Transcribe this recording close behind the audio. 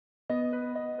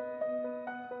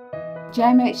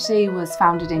JMHC was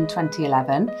founded in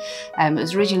 2011. It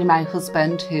was originally my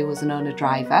husband who was an owner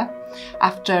driver.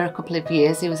 After a couple of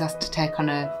years he was asked to take on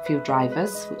a few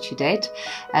drivers, which he did,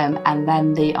 and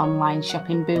then the online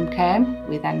shopping boom came.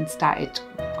 We then started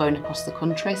going across the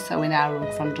country, so we now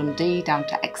run from Dundee down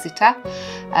to Exeter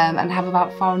and have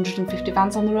about 450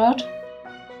 vans on the road.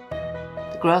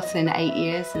 Growth in 8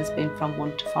 years has been from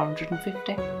 1 to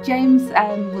 450. James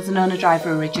was an owner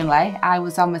driver originally. I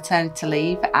was on maternity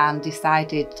leave and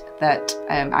decided that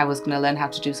I was going to learn how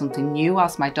to do something new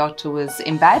whilst my daughter was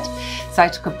in bed. So I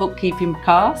took a bookkeeping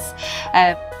course.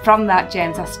 From that,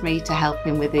 James asked me to help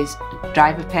him with his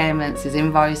driver payments, his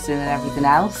invoicing and everything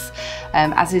else.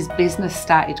 As his business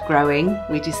started growing,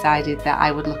 we decided that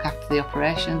I would look after the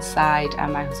operations side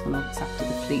and my husband looks after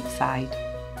the fleet side.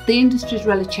 The industry's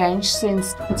really changed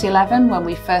since 2011. When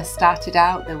we first started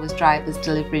out, there was drivers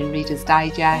delivering Reader's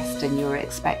Digest and you were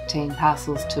expecting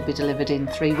parcels to be delivered in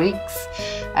 3 weeks.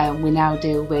 We now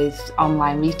deal with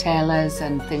online retailers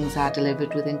and things are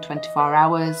delivered within 24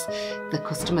 hours. The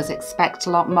customers expect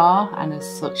a lot more and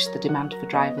as such the demand for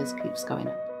drivers keeps going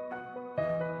up.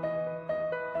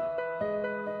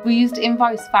 We used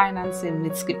Invoice Financing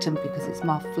with Skipton because it's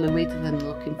more fluid than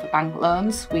looking for bank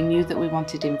loans. We knew that we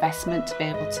wanted investment to be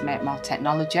able to make more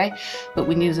technology, but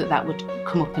we knew that that would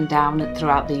come up and down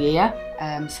throughout the year.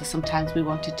 So sometimes we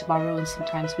wanted to borrow and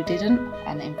sometimes we didn't,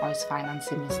 and Invoice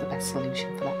Financing was the best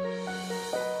solution for that.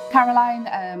 Caroline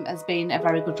has been a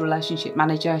very good relationship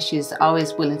manager. She's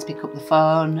always willing to pick up the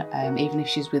phone. Even if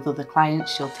she's with other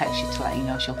clients, she'll text you to let you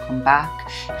know she'll come back.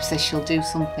 If she says she'll do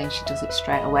something, she does it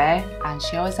straight away. And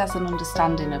she always has an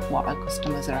understanding of what her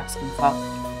customers are asking for.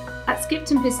 At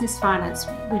Skipton Business Finance,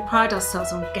 we pride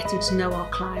ourselves on getting to know our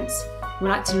clients. We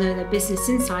like to know their business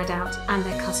inside out and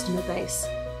their customer base.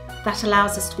 That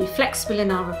allows us to be flexible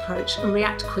in our approach and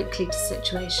react quickly to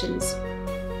situations.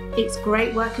 It's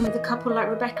great working with a couple like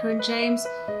Rebecca and James.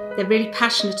 They're really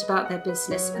passionate about their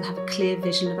business and have a clear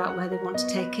vision about where they want to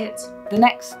take it. The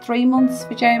next 3 months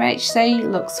for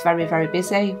JMHC looks very, very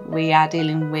busy. We are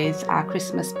dealing with our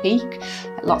Christmas peak.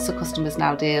 Lots of customers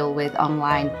now deal with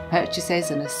online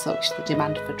purchases and as such the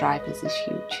demand for drivers is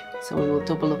huge. So we will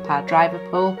double up our driver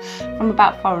pool from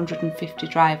about 450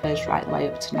 drivers right the way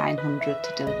up to 900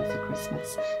 to deliver for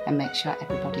Christmas and make sure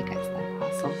everybody gets their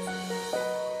parcels.